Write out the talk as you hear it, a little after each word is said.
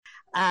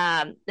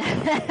All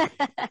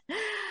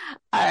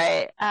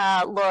right.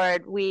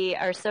 Lord, we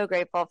are so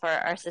grateful for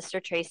our sister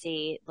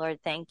Tracy. Lord,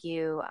 thank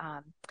you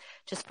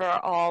just for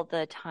all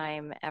the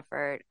time,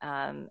 effort,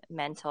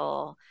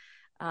 mental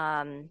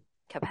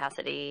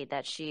capacity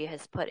that she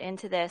has put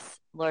into this.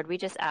 Lord, we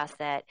just ask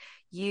that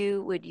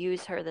you would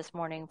use her this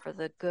morning for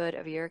the good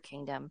of your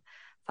kingdom.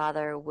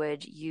 Father,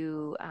 would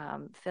you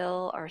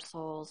fill our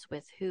souls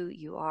with who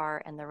you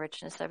are and the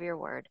richness of your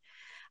word?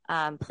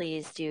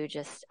 Please do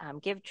just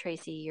give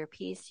Tracy your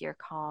peace, your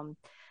calm,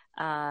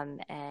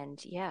 and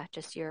yeah,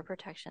 just your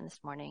protection this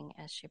morning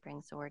as she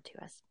brings the word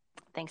to us.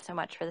 Thanks so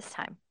much for this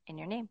time. In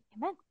your name,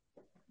 amen.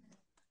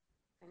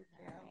 Thank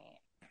you.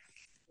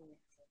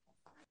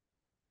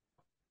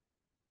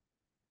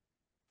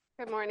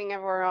 Good morning,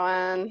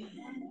 everyone.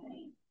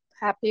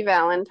 Happy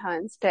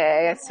Valentine's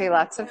Day. I see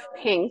lots of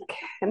pink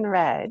and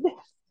red.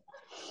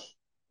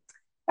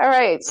 All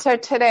right, so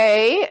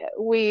today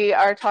we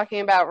are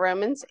talking about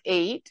Romans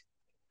 8,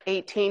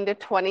 18 to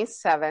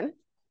 27.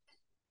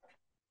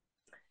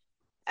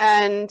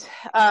 And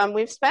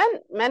we've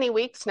spent many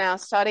weeks now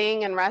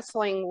studying and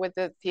wrestling with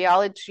the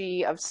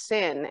theology of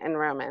sin in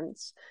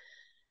Romans.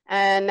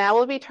 And now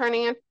we'll be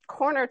turning a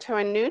corner to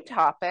a new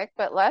topic,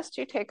 but lest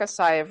you take a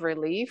sigh of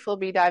relief, we'll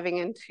be diving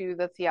into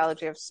the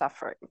theology of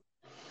suffering.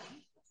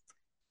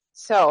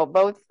 So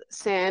both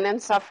sin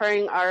and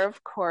suffering are,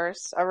 of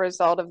course, a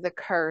result of the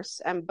curse,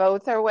 and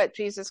both are what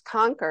Jesus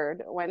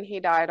conquered when he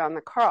died on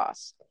the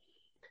cross.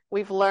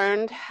 We've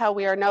learned how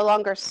we are no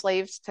longer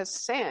slaves to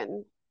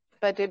sin,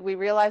 but did we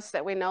realize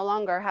that we no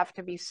longer have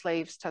to be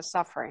slaves to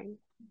suffering?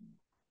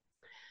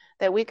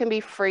 That we can be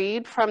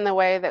freed from the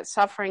way that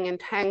suffering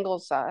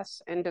entangles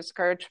us in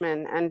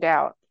discouragement and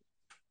doubt.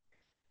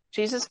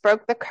 Jesus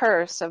broke the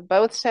curse of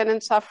both sin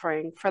and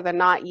suffering for the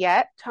not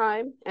yet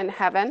time in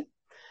heaven,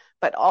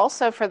 but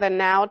also for the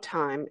now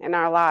time in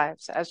our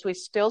lives as we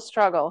still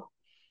struggle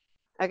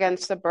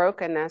against the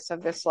brokenness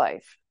of this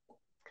life.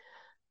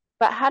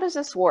 But how does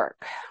this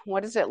work?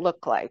 What does it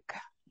look like?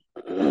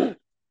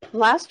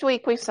 Last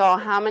week we saw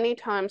how many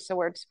times the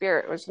word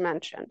Spirit was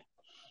mentioned.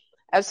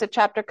 As the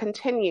chapter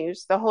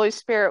continues, the Holy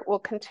Spirit will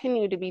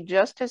continue to be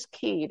just as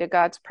key to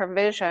God's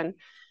provision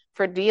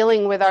for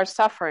dealing with our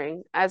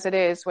suffering as it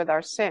is with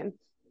our sin.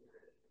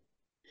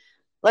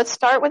 Let's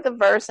start with the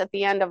verse at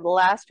the end of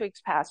last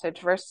week's passage,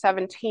 verse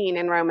 17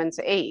 in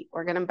Romans 8.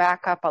 We're going to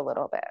back up a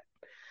little bit.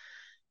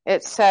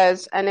 It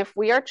says, "And if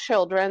we are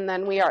children,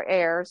 then we are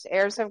heirs,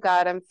 heirs of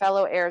God and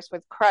fellow heirs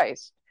with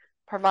Christ,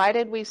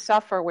 provided we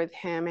suffer with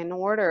him in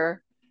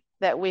order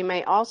that we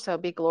may also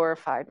be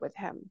glorified with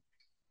him."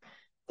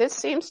 This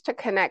seems to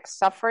connect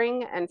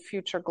suffering and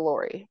future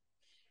glory.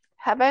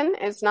 Heaven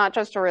is not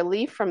just a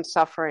relief from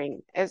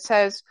suffering. It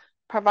says,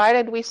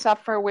 provided we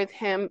suffer with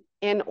him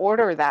in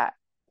order that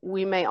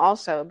we may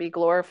also be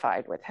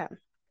glorified with him.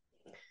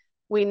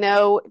 We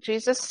know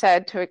Jesus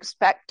said to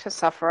expect to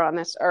suffer on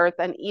this earth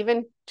and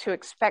even to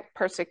expect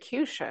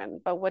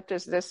persecution, but what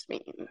does this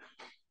mean?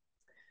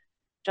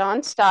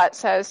 John Stott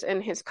says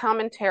in his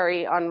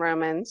commentary on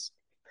Romans,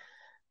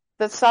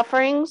 "The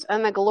sufferings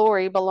and the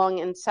glory belong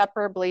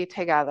inseparably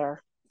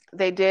together.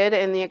 They did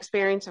in the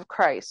experience of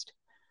Christ.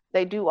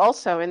 They do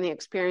also in the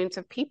experience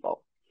of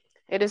people.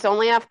 It is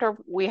only after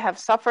we have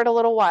suffered a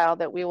little while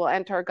that we will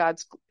enter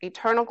God's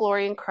eternal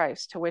glory in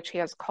Christ, to which he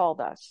has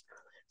called us.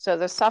 So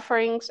the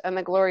sufferings and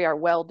the glory are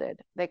welded.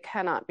 They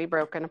cannot be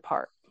broken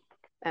apart."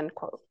 End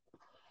quote.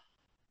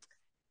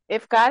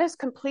 If God is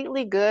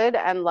completely good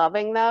and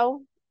loving,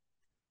 though,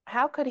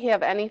 how could he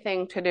have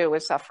anything to do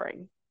with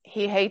suffering?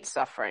 He hates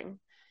suffering.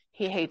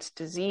 He hates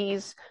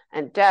disease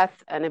and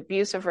death and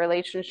abusive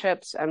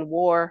relationships and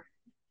war.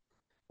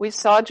 We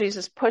saw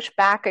Jesus push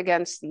back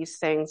against these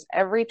things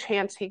every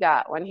chance he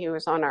got when he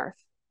was on earth.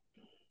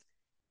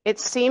 It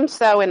seems,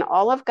 though, in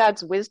all of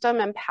God's wisdom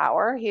and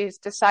power, he's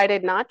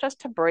decided not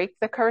just to break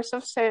the curse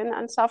of sin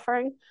and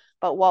suffering,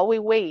 but while we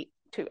wait,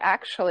 to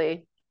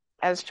actually,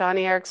 as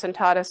Johnny Erickson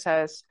Tata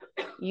says,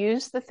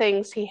 use the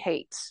things he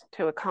hates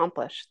to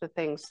accomplish the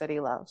things that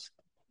he loves.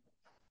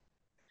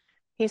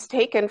 He's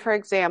taken, for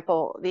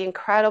example, the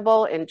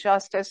incredible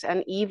injustice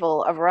and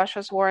evil of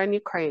Russia's war in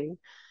Ukraine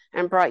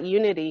and brought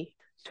unity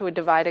to a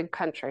divided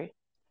country.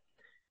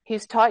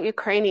 He's taught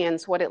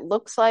Ukrainians what it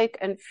looks like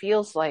and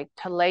feels like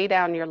to lay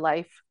down your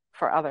life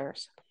for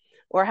others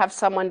or have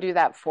someone do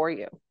that for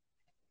you.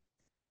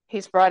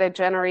 He's brought a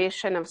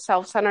generation of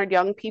self-centered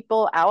young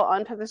people out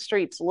onto the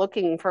streets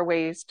looking for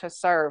ways to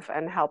serve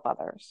and help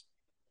others.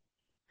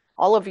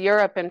 All of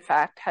Europe, in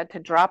fact, had to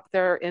drop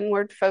their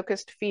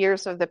inward-focused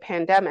fears of the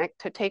pandemic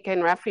to take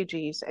in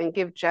refugees and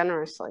give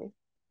generously.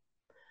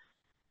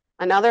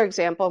 Another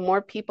example,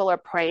 more people are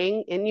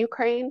praying in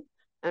Ukraine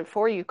and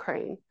for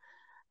Ukraine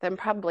than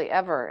probably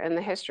ever in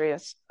the history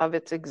of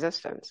its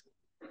existence.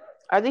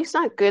 Are these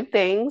not good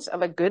things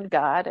of a good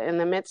God in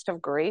the midst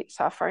of great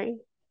suffering?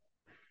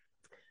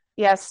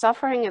 Yes,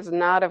 suffering is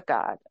not of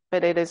God,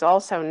 but it is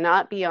also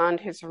not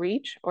beyond his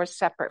reach or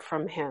separate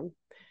from him.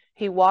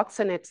 He walks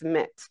in its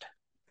midst,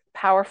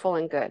 powerful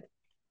and good.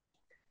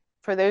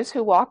 For those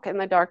who walk in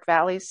the dark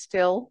valleys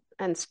still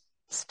and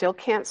Still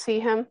can't see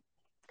him?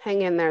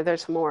 Hang in there,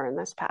 there's more in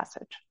this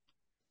passage.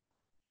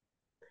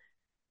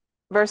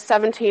 Verse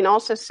 17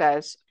 also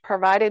says,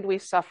 provided we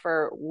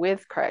suffer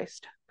with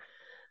Christ.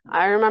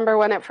 I remember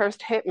when it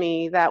first hit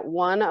me that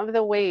one of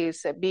the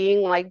ways that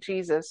being like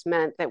Jesus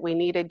meant that we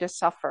needed to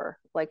suffer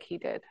like he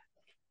did.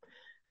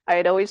 I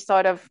had always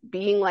thought of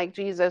being like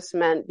Jesus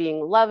meant being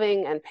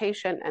loving and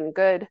patient and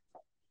good.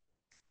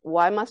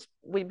 Why must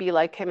we be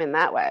like him in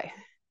that way?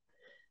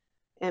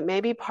 It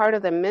may be part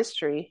of the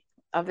mystery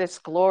of this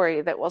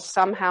glory that will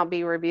somehow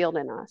be revealed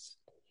in us.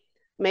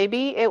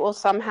 Maybe it will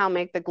somehow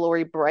make the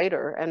glory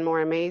brighter and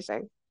more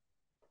amazing.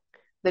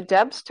 The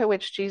depths to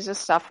which Jesus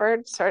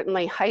suffered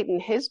certainly heighten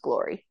his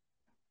glory.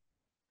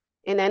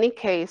 In any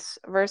case,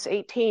 verse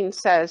 18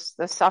 says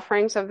the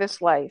sufferings of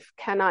this life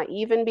cannot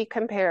even be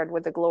compared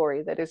with the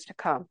glory that is to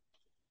come.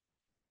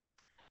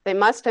 They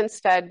must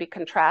instead be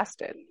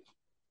contrasted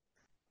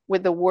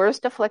with the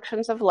worst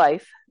afflictions of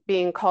life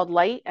being called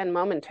light and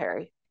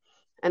momentary,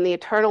 and the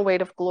eternal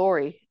weight of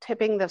glory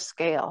tipping the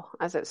scale,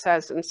 as it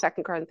says in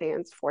 2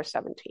 Corinthians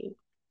 4:17.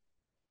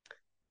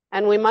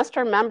 And we must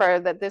remember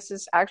that this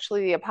is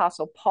actually the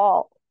Apostle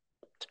Paul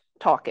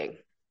talking.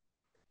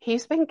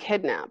 He's been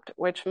kidnapped,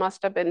 which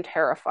must have been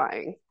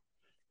terrifying.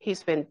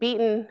 He's been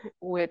beaten,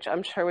 which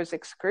I'm sure was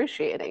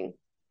excruciating.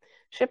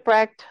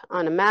 Shipwrecked,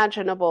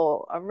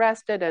 unimaginable,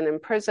 arrested and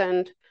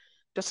imprisoned,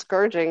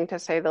 discouraging to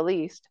say the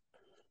least.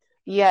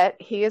 Yet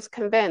he is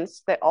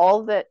convinced that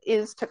all that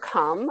is to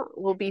come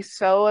will be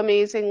so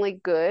amazingly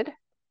good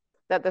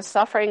that the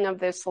suffering of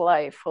this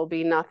life will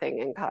be nothing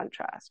in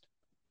contrast.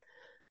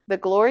 The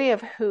glory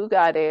of who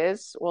God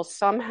is will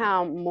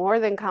somehow more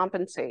than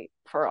compensate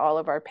for all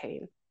of our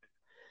pain.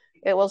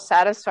 It will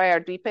satisfy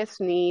our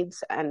deepest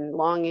needs and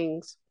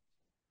longings.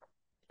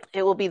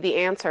 It will be the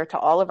answer to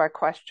all of our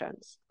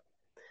questions.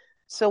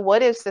 So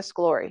what is this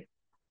glory?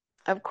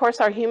 Of course,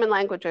 our human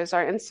languages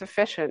are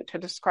insufficient to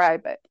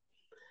describe it,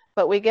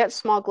 but we get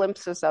small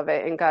glimpses of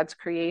it in God's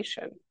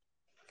creation.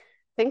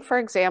 Think, for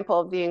example,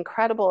 of the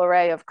incredible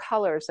array of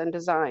colors and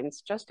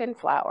designs just in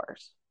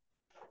flowers.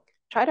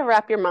 Try to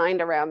wrap your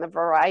mind around the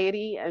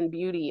variety and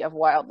beauty of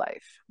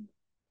wildlife.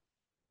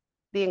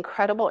 The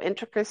incredible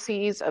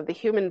intricacies of the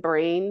human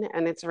brain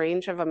and its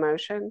range of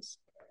emotions.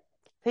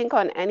 Think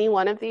on any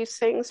one of these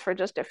things for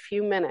just a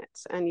few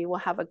minutes, and you will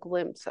have a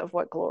glimpse of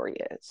what glory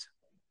is.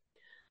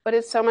 But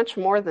it's so much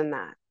more than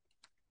that.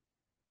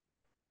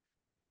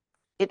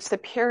 It's the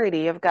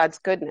purity of God's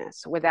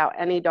goodness without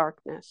any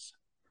darkness.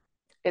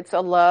 It's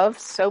a love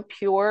so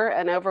pure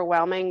and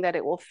overwhelming that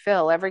it will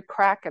fill every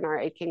crack in our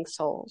aching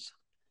souls.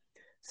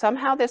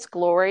 Somehow this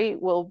glory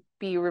will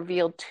be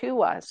revealed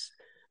to us,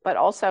 but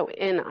also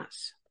in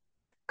us.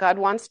 God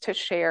wants to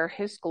share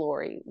his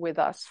glory with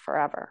us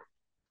forever.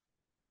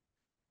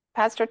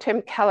 Pastor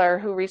Tim Keller,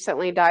 who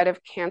recently died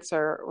of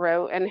cancer,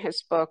 wrote in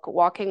his book,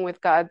 Walking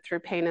with God Through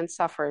Pain and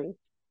Suffering.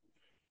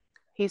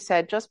 He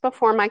said, just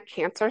before my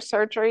cancer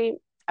surgery,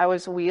 I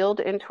was wheeled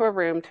into a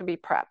room to be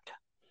prepped.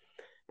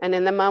 And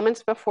in the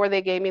moments before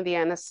they gave me the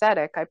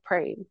anesthetic, I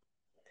prayed.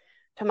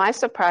 To my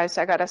surprise,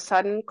 I got a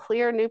sudden,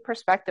 clear new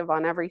perspective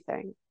on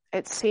everything.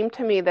 It seemed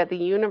to me that the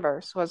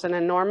universe was an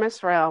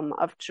enormous realm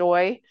of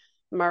joy,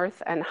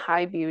 mirth, and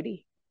high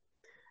beauty.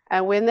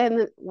 And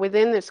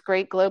within this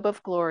great globe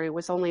of glory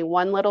was only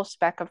one little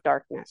speck of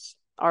darkness,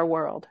 our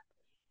world,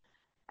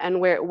 and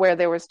where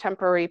there was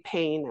temporary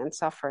pain and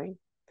suffering.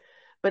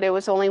 But it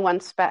was only one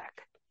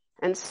speck.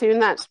 And soon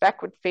that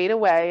speck would fade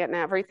away and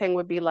everything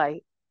would be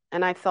light.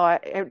 And I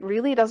thought, it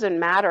really doesn't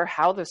matter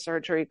how the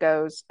surgery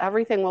goes.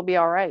 Everything will be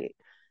all right.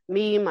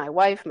 Me, my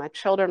wife, my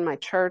children, my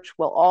church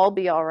will all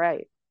be all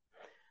right.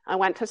 I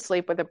went to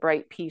sleep with a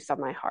bright peace on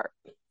my heart.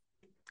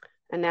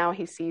 And now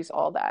he sees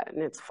all that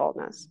in its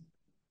fullness.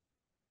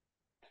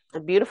 A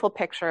beautiful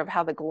picture of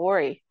how the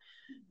glory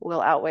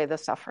will outweigh the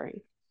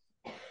suffering.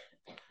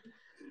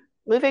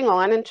 Moving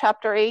on in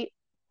chapter 8,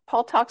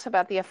 Paul talks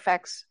about the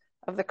effects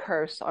of the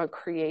curse on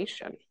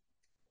creation.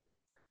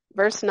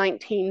 Verse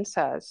 19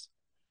 says,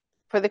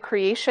 for the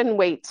creation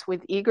waits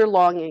with eager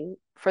longing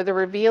for the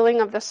revealing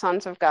of the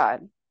sons of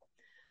God.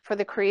 For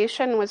the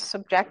creation was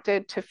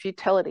subjected to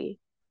futility,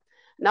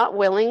 not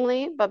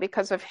willingly, but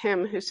because of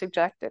him who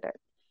subjected it,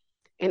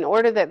 in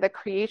order that the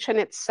creation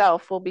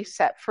itself will be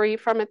set free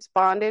from its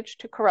bondage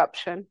to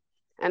corruption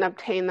and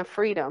obtain the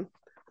freedom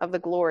of the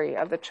glory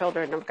of the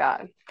children of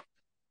God.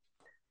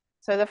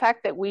 So the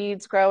fact that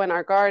weeds grow in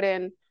our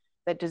garden,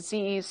 that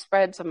disease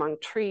spreads among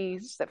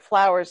trees, that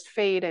flowers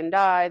fade and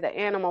die, that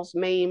animals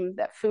maim,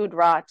 that food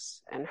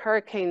rots, and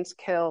hurricanes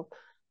kill,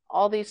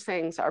 all these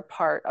things are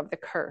part of the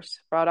curse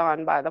brought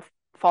on by the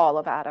fall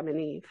of Adam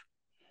and Eve.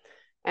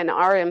 And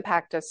our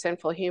impact as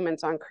sinful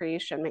humans on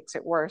creation makes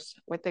it worse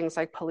with things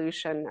like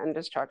pollution and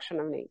destruction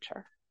of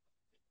nature.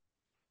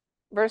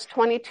 Verse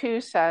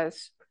 22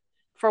 says,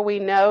 for we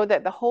know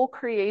that the whole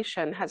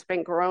creation has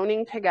been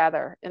groaning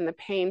together in the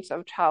pains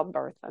of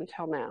childbirth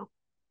until now.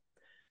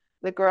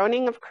 The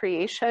groaning of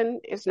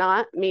creation is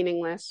not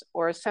meaningless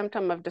or a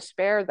symptom of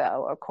despair,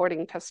 though,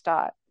 according to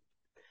Stott.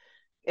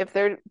 If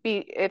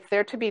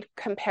they're to be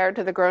compared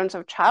to the groans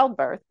of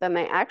childbirth, then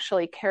they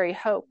actually carry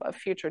hope of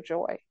future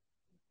joy.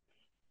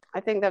 I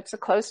think that's the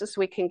closest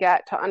we can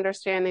get to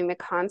understanding the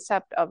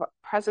concept of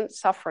present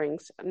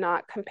sufferings,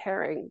 not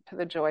comparing to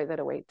the joy that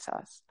awaits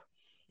us.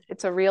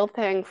 It's a real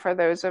thing for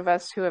those of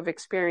us who have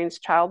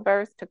experienced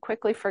childbirth to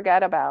quickly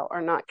forget about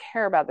or not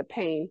care about the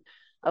pain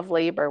of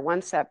labor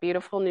once that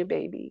beautiful new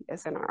baby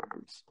is in our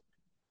arms.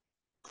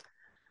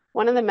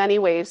 One of the many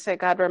ways that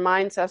God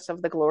reminds us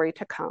of the glory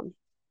to come.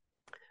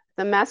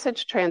 The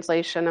Message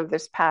translation of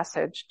this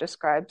passage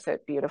describes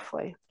it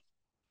beautifully.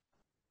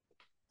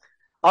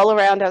 All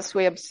around us,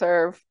 we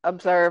observe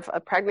a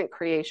pregnant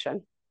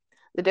creation.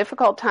 The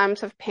difficult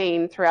times of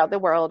pain throughout the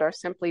world are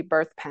simply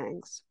birth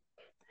pangs.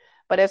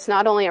 But it's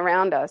not only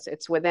around us,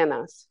 it's within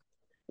us.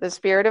 The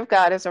Spirit of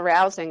God is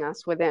arousing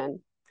us within.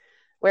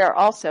 We are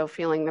also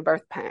feeling the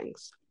birth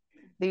pangs.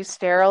 These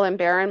sterile and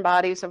barren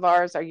bodies of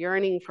ours are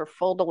yearning for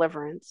full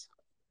deliverance.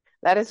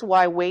 That is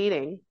why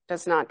waiting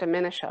does not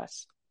diminish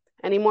us,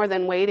 any more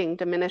than waiting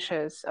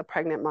diminishes a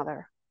pregnant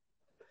mother.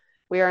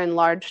 We are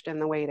enlarged in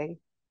the waiting.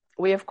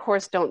 We, of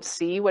course, don't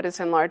see what is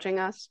enlarging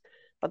us,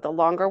 but the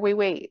longer we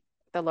wait,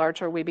 the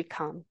larger we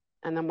become,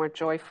 and the more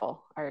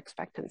joyful our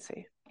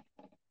expectancy.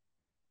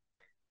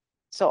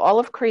 So all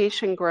of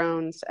creation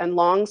groans and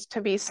longs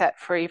to be set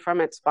free from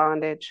its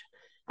bondage,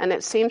 and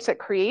it seems that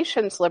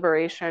creation's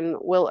liberation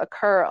will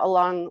occur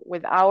along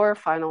with our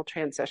final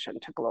transition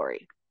to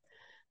glory.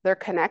 They're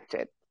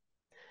connected.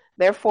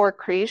 Therefore,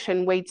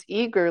 creation waits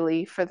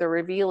eagerly for the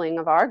revealing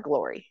of our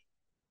glory.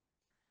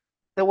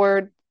 The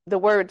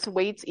words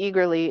waits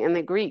eagerly in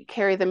the Greek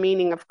carry the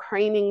meaning of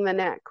craning the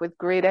neck with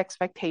great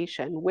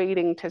expectation,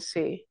 waiting to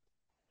see.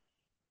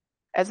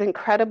 As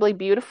incredibly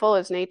beautiful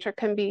as nature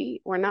can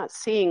be, we're not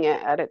seeing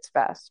it at its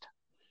best.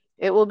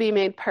 It will be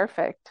made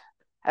perfect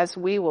as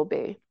we will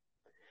be.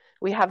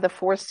 We have the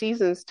 4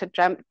 seasons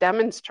to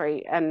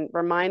demonstrate and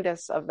remind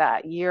us of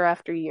that year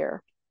after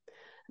year.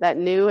 That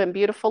new and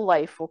beautiful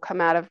life will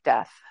come out of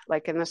death,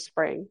 like in the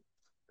spring.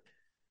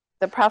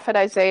 The prophet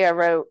Isaiah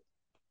wrote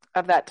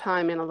of that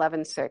time in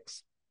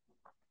 11:6,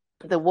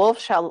 "The wolf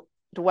shall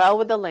dwell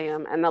with the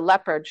lamb, and the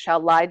leopard shall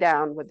lie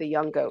down with the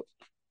young goat."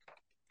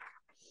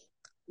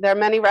 There are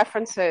many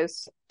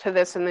references to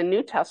this in the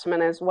New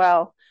Testament as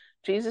well.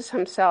 Jesus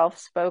himself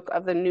spoke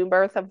of the new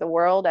birth of the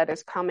world at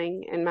his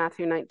coming in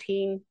Matthew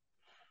 19.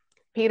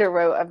 Peter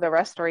wrote of the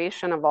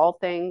restoration of all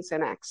things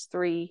in Acts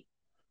 3.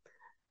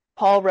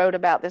 Paul wrote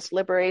about this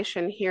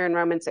liberation here in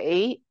Romans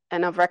 8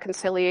 and of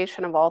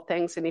reconciliation of all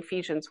things in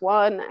Ephesians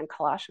 1 and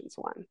Colossians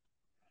 1.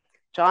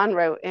 John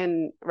wrote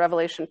in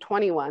Revelation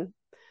 21,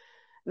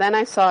 "Then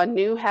I saw a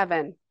new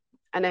heaven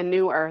and a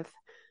new earth,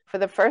 for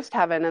the first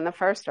heaven and the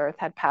first earth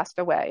had passed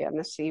away, and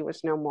the sea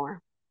was no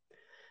more."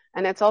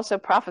 And it's also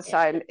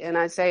prophesied in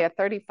Isaiah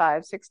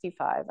 35,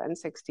 65, and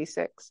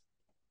 66.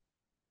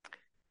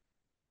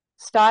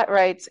 Stott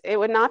writes, "It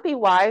would not be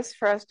wise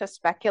for us to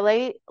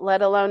speculate,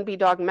 let alone be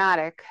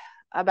dogmatic,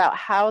 about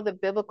how the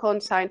biblical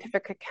and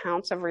scientific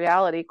accounts of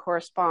reality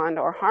correspond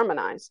or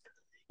harmonize,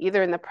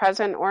 either in the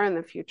present or in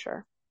the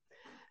future.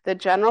 The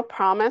general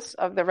promise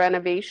of the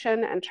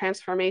renovation and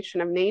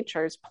transformation of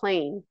nature is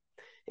plain,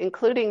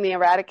 including the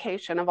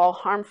eradication of all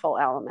harmful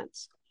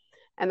elements,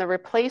 and the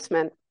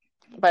replacement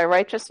by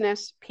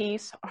righteousness,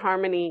 peace,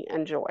 harmony,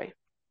 and joy.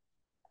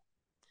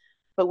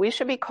 But we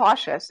should be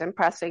cautious in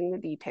pressing the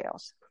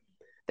details.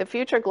 The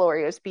future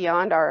glory is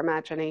beyond our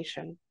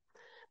imagination.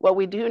 What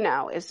we do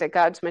know is that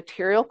God's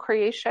material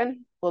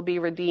creation will be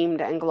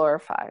redeemed and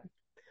glorified,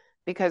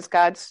 because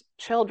God's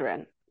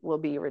children will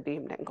be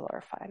redeemed and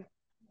glorified."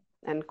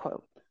 End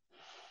quote.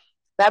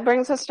 That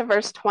brings us to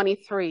verse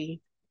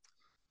 23.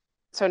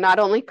 So not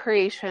only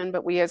creation,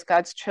 but we as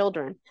God's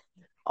children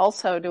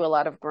also do a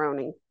lot of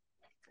groaning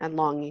and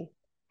longing.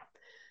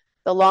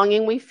 The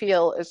longing we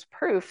feel is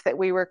proof that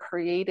we were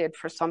created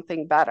for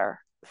something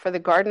better, for the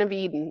Garden of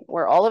Eden,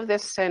 where all of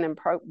this sin and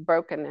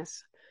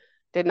brokenness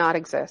did not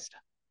exist.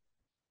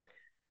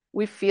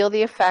 We feel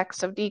the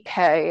effects of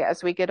decay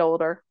as we get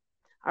older.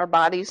 Our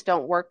bodies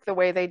don't work the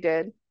way they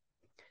did.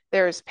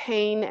 There is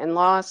pain and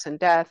loss and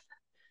death.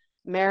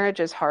 Marriage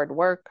is hard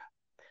work.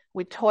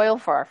 We toil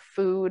for our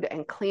food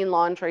and clean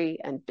laundry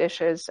and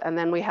dishes, and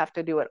then we have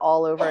to do it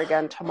all over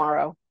again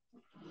tomorrow.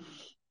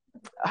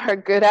 Our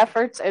good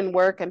efforts in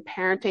work and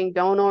parenting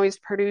don't always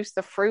produce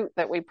the fruit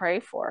that we pray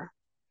for.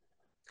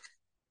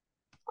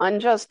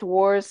 Unjust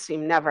wars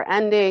seem never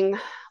ending.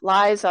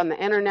 Lies on the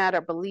internet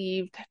are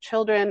believed.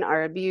 Children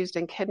are abused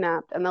and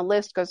kidnapped, and the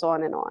list goes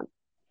on and on.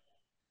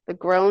 The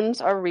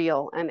groans are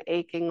real and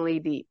achingly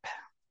deep.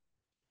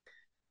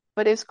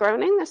 But is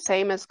groaning the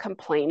same as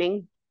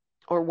complaining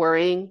or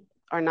worrying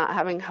or not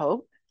having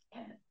hope?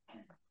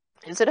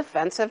 Is it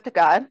offensive to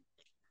God?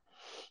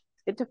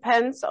 It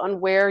depends on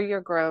where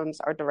your groans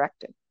are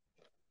directed.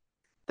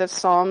 The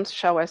Psalms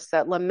show us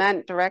that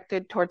lament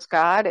directed towards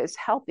God is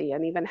healthy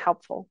and even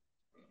helpful.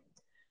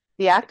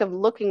 The act of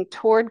looking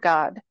toward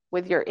God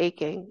with your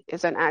aching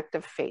is an act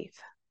of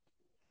faith.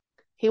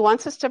 He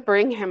wants us to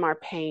bring him our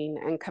pain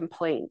and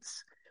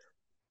complaints.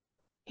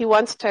 He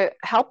wants to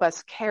help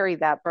us carry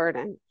that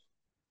burden.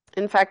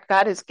 In fact,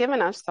 God has given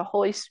us the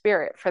Holy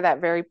Spirit for that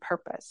very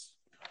purpose.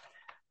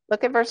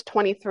 Look at verse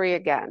 23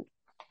 again.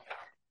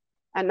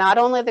 And not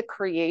only the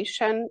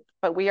creation,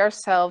 but we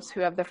ourselves who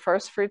have the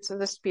first fruits of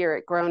the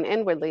Spirit groan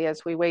inwardly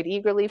as we wait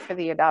eagerly for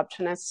the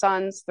adoption as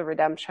sons, the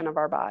redemption of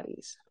our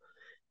bodies.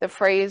 The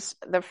phrase,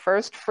 the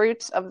first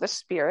fruits of the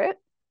Spirit,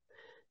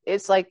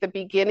 is like the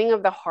beginning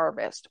of the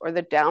harvest or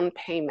the down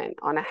payment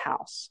on a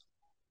house.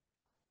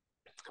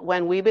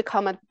 When we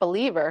become a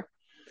believer,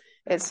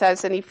 it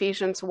says in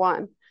Ephesians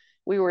 1,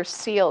 we were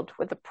sealed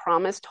with the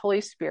promised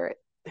Holy Spirit,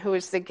 who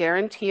is the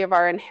guarantee of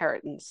our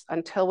inheritance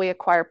until we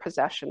acquire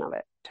possession of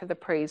it, to the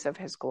praise of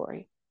his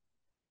glory.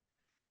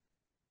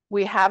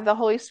 We have the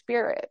Holy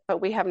Spirit,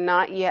 but we have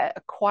not yet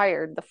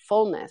acquired the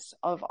fullness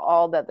of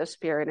all that the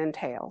Spirit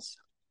entails.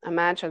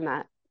 Imagine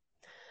that.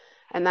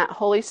 And that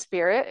Holy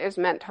Spirit is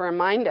meant to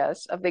remind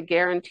us of the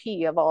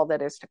guarantee of all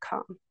that is to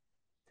come.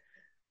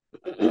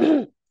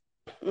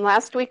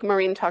 Last week,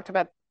 Maureen talked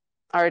about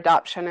our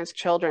adoption as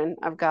children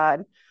of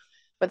God,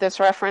 but this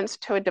reference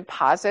to a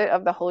deposit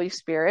of the Holy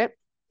Spirit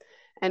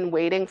and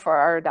waiting for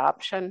our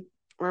adoption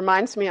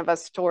reminds me of a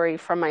story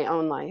from my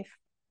own life.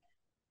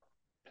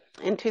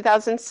 In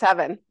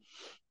 2007,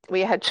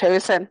 we had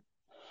chosen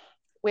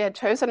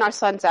our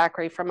son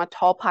Zachary from a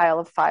tall pile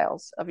of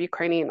files of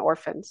Ukrainian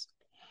orphans,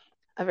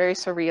 a very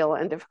surreal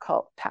and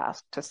difficult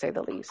task, to say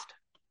the least.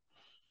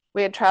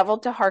 We had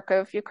traveled to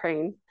Kharkov,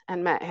 Ukraine,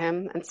 and met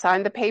him and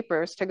signed the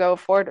papers to go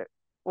forward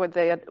with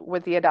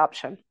the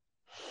adoption.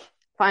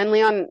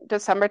 Finally, on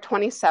December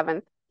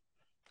 27th,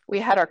 we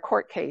had our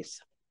court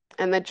case,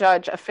 and the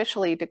judge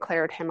officially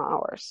declared him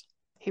ours.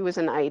 He was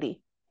an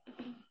Eide.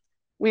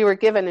 We were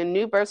given a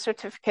new birth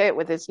certificate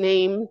with his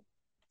name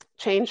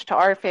changed to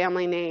our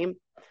family name.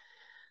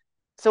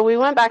 So we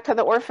went back to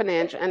the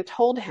orphanage and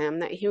told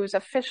him that he was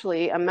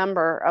officially a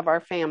member of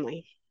our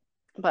family.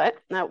 But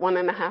at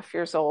 1.5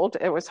 years old,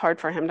 it was hard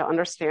for him to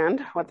understand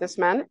what this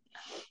meant.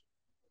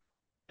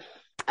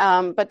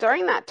 But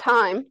during that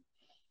time,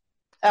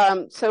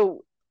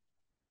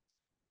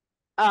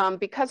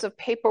 because of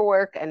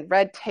paperwork and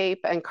red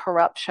tape and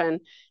corruption,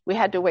 we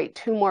had to wait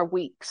 2 more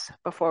weeks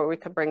before we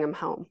could bring him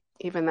home,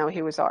 even though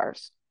he was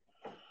ours.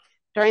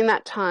 During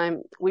that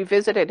time, we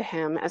visited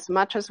him as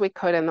much as we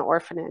could in the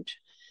orphanage,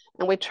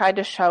 and we tried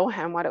to show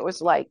him what it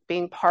was like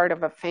being part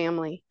of a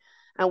family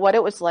and what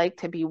it was like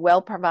to be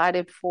well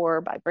provided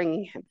for by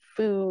bringing him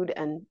food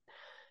and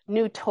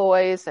new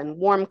toys and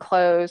warm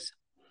clothes.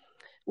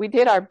 We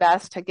did our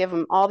best to give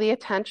him all the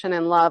attention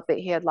and love that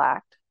he had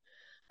lacked.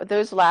 But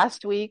those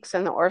last weeks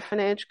in the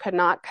orphanage could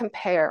not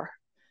compare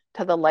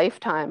to the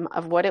lifetime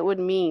of what it would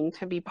mean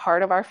to be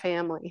part of our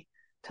family,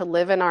 to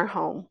live in our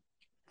home,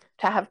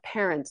 to have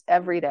parents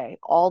every day,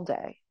 all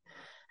day,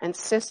 and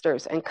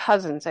sisters and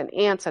cousins and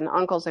aunts and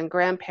uncles and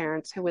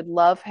grandparents who would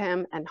love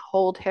him and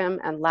hold him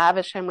and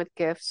lavish him with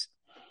gifts,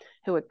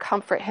 who would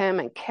comfort him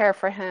and care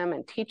for him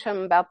and teach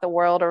him about the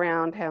world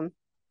around him.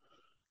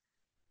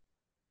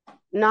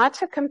 Not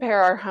to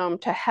compare our home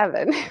to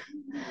heaven,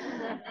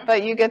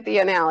 but you get the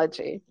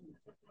analogy.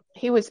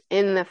 He was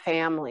in the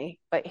family,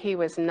 but he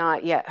was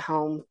not yet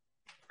home.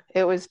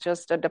 It was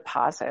just a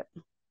deposit.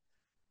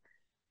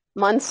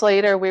 Months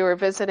later, we were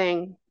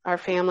visiting our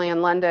family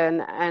in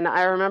London, and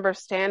I remember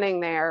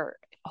standing there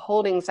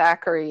holding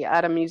Zachary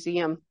at a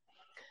museum.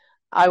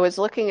 I was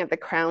looking at the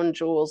crown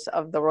jewels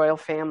of the royal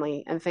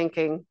family and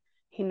thinking,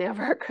 he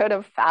never could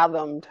have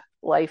fathomed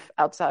life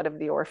outside of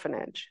the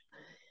orphanage.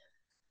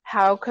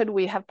 How could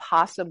we have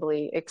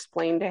possibly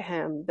explained to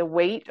him the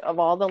weight of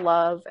all the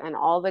love and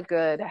all the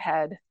good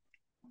ahead?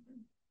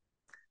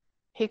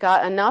 He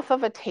got enough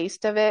of a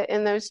taste of it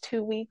in those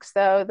 2 weeks,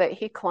 though, that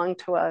he clung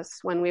to us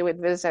when we would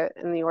visit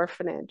in the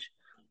orphanage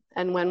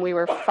and when we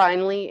were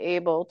finally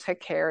able to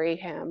carry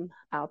him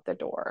out the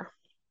door.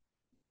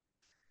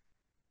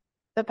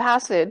 The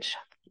passage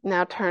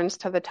now turns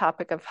to the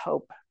topic of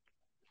hope.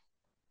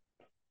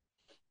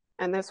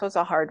 And this was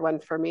a hard one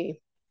for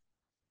me.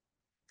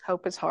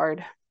 Hope is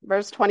hard.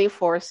 Verse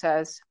 24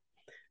 says,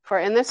 "For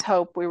in this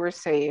hope we were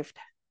saved,"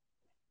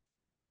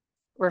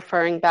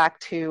 referring back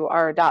to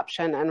our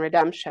adoption and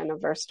redemption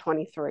of verse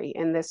 23,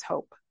 in this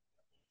hope.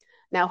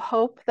 Now,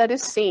 hope that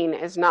is seen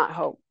is not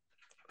hope,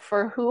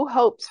 for who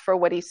hopes for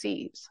what he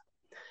sees?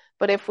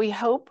 But if we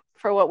hope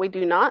for what we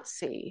do not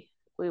see,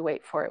 we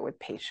wait for it with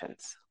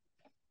patience.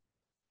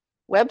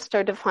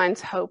 Webster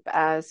defines hope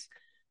as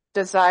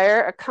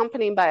desire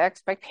accompanied by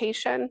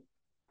expectation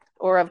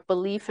or of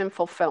belief in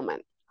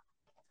fulfillment.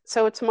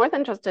 So it's more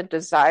than just a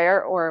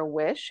desire or a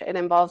wish, it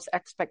involves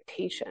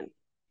expectation.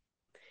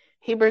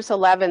 Hebrews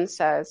 11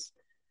 says,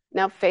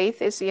 "Now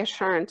faith is the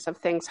assurance of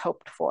things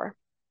hoped for,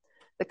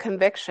 the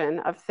conviction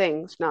of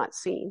things not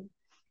seen."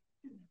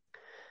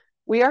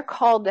 We are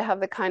called to have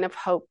the kind of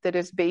hope that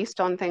is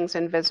based on things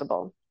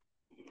invisible.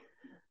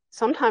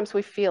 Sometimes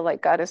we feel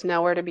like God is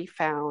nowhere to be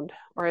found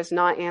or is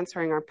not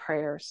answering our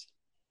prayers.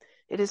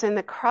 It is in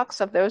the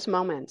crux of those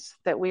moments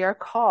that we are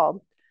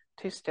called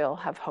to still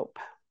have hope.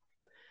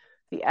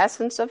 The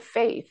essence of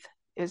faith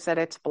is that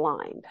it's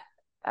blind.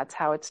 That's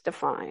how it's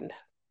defined.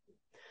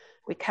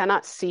 We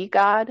cannot see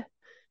God.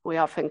 We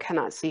often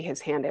cannot see his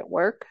hand at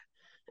work,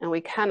 and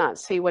we cannot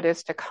see what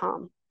is to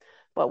come.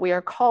 But we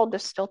are called to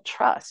still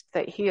trust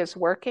that he is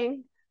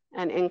working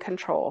and in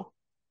control.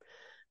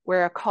 We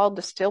are called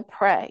to still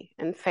pray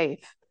in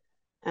faith,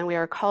 and we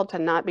are called to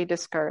not be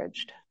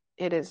discouraged.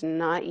 It is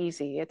not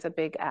easy. It's a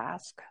big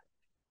ask.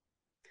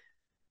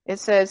 It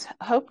says,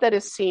 hope that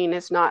is seen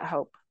is not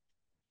hope.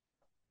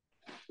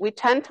 We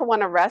tend to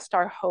want to rest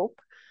our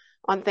hope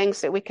on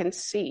things that we can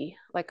see,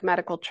 like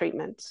medical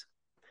treatments.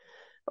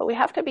 But we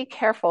have to be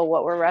careful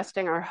what we're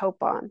resting our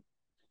hope on.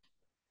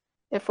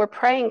 If we're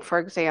praying, for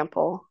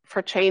example,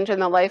 for change in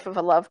the life of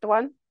a loved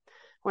one,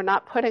 we're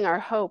not putting our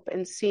hope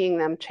in seeing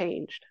them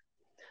changed.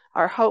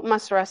 Our hope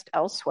must rest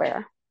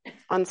elsewhere,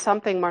 on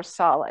something more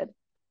solid.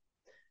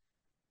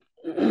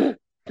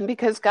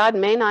 Because God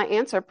may not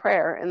answer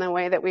prayer in the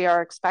way that we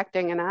are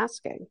expecting and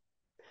asking.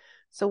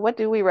 So what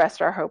do we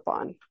rest our hope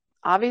on?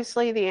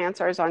 Obviously, the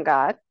answer is on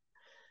God,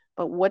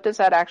 but what does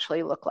that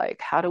actually look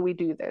like? How do we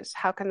do this?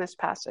 How can this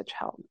passage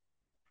help?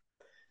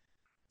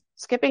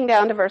 Skipping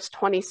down to verse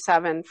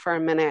 27 for a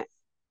minute,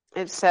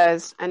 it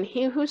says, and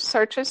he who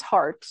searches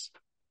hearts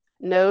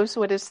knows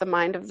what is the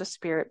mind of the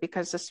Spirit,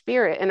 because the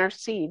Spirit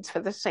intercedes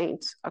for the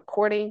saints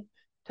according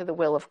to the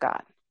will of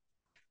God.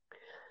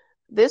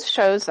 This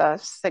shows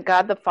us that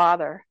God the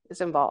Father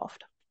is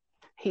involved.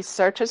 He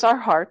searches our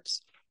hearts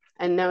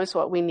and knows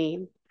what we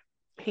need.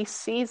 He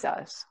sees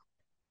us.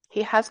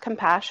 He has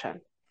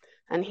compassion,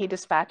 and he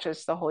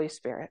dispatches the Holy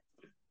Spirit.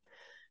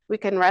 We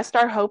can rest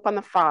our hope on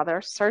the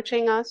Father,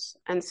 searching us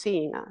and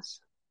seeing us.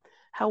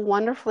 How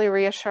wonderfully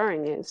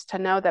reassuring it is to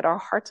know that our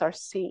hearts are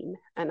seen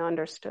and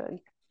understood.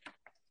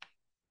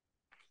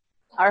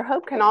 Our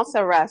hope can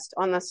also rest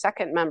on the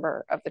second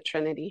member of the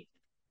Trinity.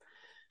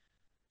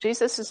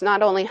 Jesus is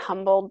not only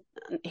humbled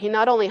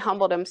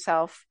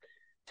himself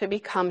to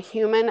become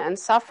human and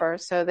suffer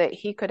so that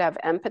he could have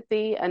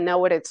empathy and know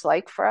what it's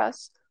like for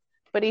us,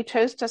 but he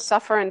chose to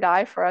suffer and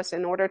die for us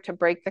in order to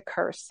break the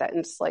curse that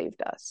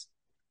enslaved us.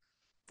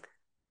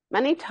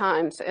 Many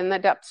times in the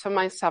depths of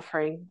my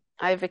suffering,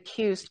 I've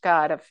accused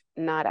God of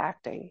not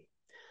acting,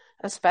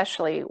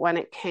 especially when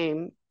it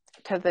came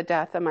to the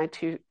death of my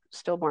 2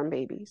 stillborn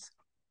babies.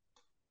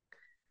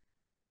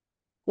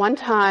 One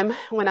time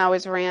when I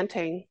was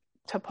ranting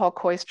to Paul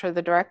Koister,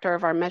 the director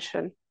of our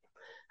mission,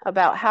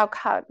 about how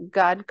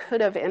God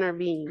could have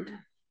intervened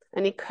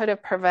and he could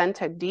have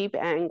prevented deep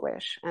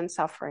anguish and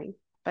suffering,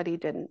 but he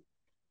didn't.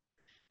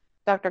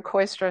 Dr.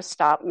 Koister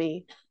stopped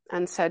me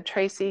and said,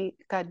 Tracy,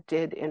 God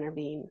did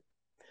intervene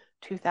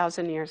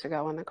 2,000 years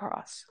ago on the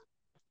cross.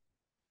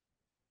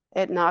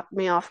 It knocked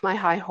me off my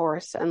high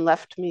horse and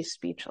left me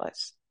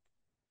speechless.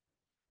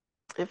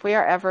 If we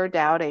are ever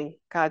doubting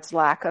God's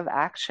lack of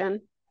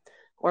action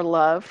or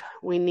love,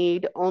 we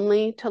need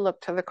only to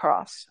look to the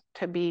cross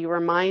to be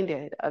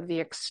reminded of the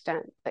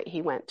extent that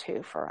he went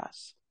to for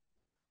us.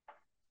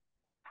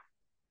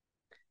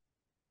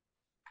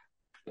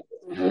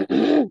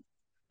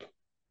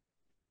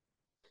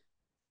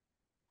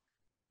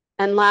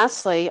 And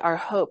lastly, our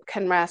hope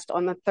can rest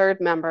on the third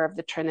member of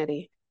the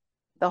Trinity,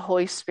 the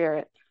Holy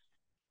Spirit.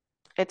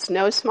 It's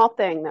no small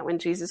thing that when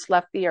Jesus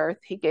left the earth,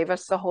 he gave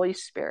us the Holy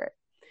Spirit.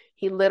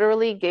 He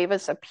literally gave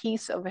us a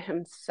piece of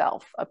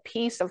himself, a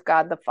piece of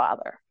God the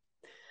Father.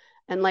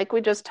 And like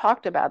we just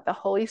talked about, the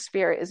Holy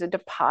Spirit is a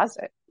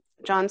deposit.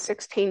 John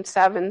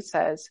 16:7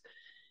 says,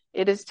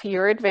 it is to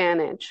your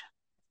advantage.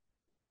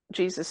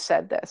 Jesus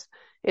said this.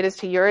 It is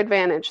to your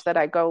advantage that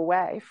I go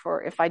away,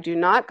 for if I do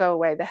not go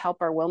away, the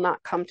helper will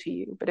not come to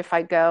you. But if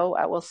I go,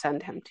 I will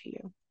send him to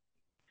you.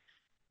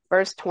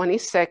 Verse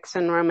 26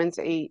 in Romans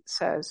 8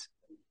 says,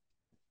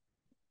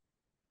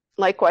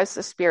 likewise,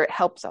 the Spirit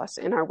helps us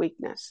in our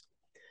weakness,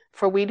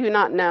 for we do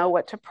not know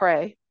what to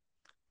pray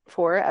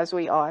for as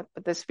we ought,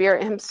 but the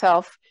Spirit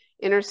himself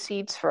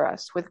intercedes for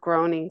us with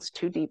groanings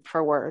too deep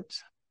for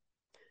words.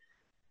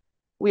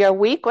 We are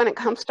weak when it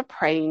comes to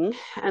praying,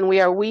 and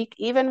we are weak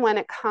even when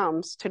it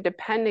comes to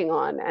depending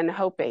on and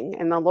hoping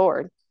in the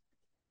Lord.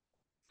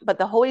 But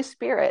the Holy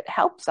Spirit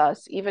helps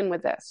us even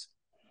with this.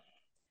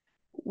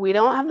 We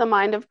don't have the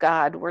mind of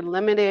God. We're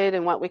limited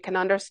in what we can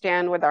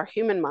understand with our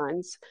human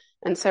minds,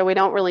 and so we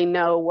don't really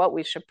know what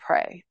we should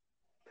pray.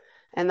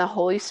 And the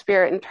Holy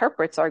Spirit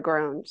interprets our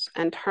groans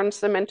and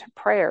turns them into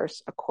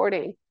prayers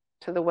according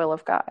to the will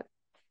of God.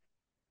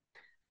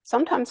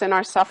 Sometimes in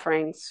our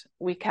sufferings,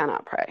 we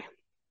cannot pray.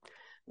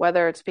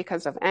 Whether it's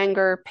because of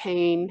anger,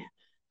 pain,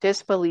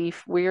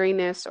 disbelief,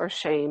 weariness, or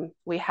shame,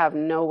 we have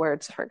no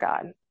words for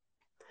God.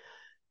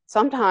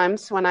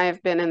 Sometimes when I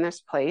have been in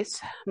this place,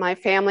 my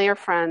family or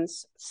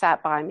friends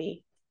sat by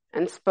me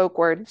and spoke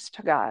words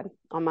to God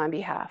on my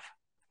behalf.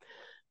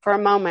 For a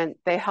moment,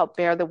 they helped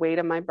bear the weight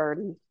of my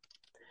burden.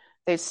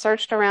 They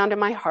searched around in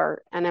my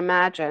heart and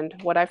imagined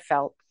what I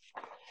felt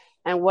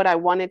and what I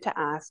wanted to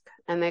ask,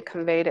 and they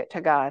conveyed it to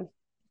God.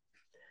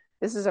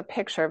 This is a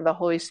picture of the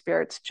Holy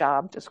Spirit's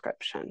job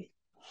description.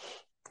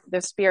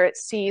 The Spirit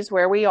sees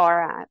where we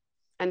are at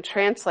and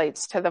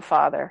translates to the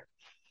Father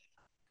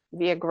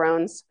via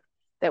groans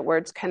that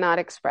words cannot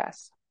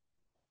express.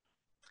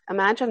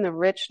 Imagine the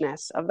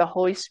richness of the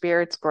Holy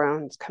Spirit's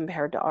groans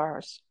compared to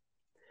ours.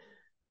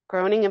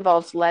 Groaning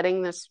involves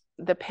letting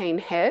the pain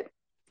hit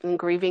and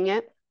grieving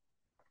it,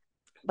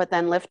 but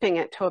then lifting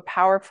it to a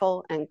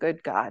powerful and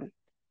good God.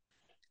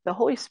 The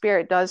Holy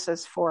Spirit does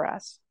this for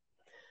us.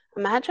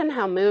 Imagine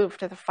how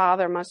moved the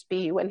Father must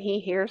be when he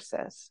hears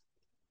this.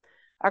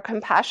 Our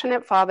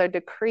compassionate Father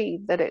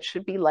decreed that it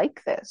should be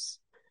like this,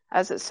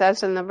 as it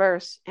says in the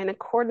verse, in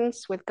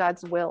accordance with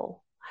God's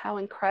will. How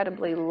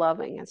incredibly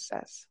loving is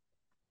this?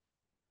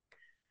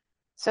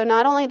 So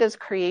not only does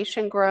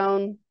creation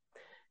groan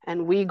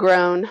and we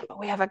groan, but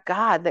we have a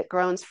God that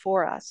groans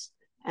for us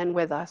and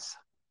with us.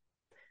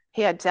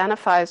 He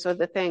identifies with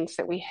the things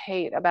that we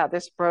hate about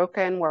this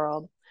broken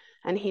world,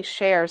 and he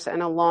shares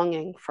in a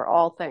longing for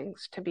all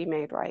things to be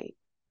made right.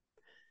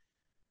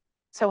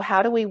 So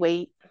how do we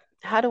wait?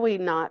 How do we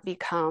not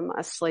become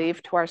a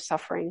slave to our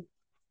suffering?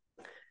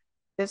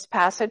 This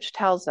passage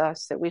tells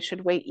us that we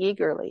should wait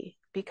eagerly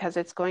because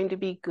it's going to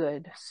be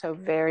good, so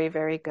very,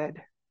 very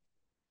good.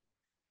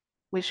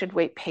 We should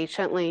wait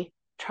patiently,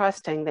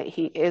 trusting that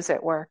he is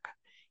at work,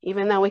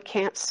 even though we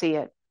can't see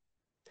it.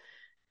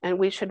 And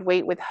we should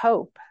wait with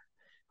hope,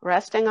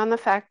 resting on the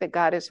fact that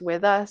God is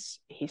with us.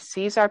 He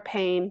sees our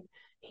pain.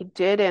 He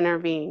did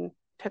intervene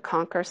to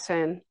conquer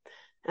sin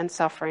and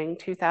suffering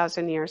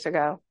 2,000 years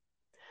ago,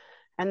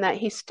 and that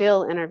he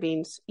still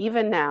intervenes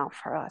even now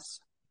for us.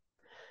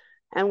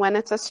 And when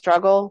it's a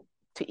struggle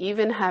to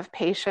even have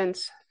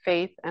patience,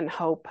 faith, and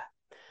hope,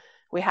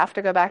 we have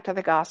to go back to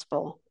the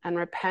gospel and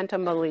repent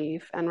and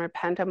believe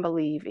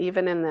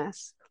even in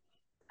this,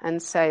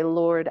 and say,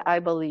 Lord, I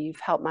believe,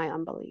 help my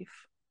unbelief.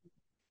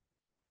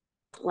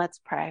 Let's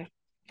pray.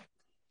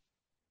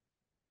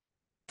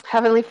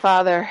 Heavenly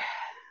Father,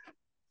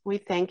 we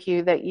thank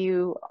you that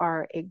you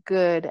are a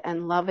good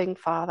and loving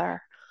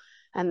Father,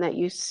 and that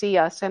you see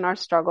us in our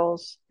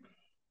struggles,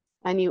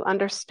 and you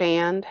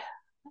understand,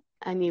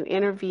 and you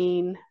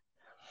intervene.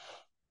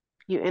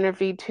 You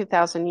intervened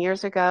 2,000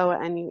 years ago,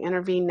 and you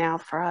intervene now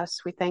for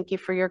us. We thank you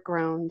for your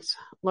groans.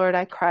 Lord,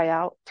 I cry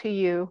out to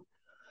you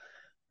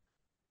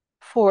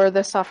for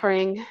the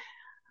suffering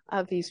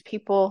of these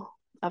people,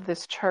 of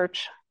this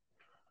church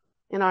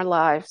in our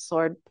lives.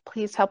 Lord,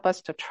 please help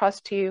us to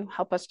trust you,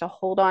 help us to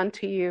hold on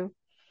to you,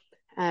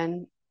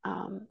 and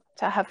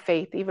to have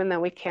faith, even though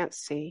we can't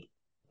see.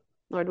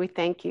 Lord, we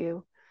thank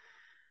you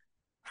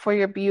for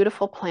your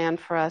beautiful plan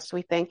for us.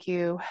 We thank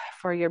you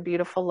for your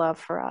beautiful love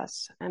for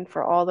us and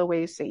for all the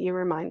ways that you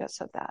remind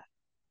us of that.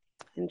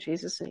 In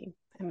Jesus' name,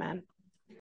 amen.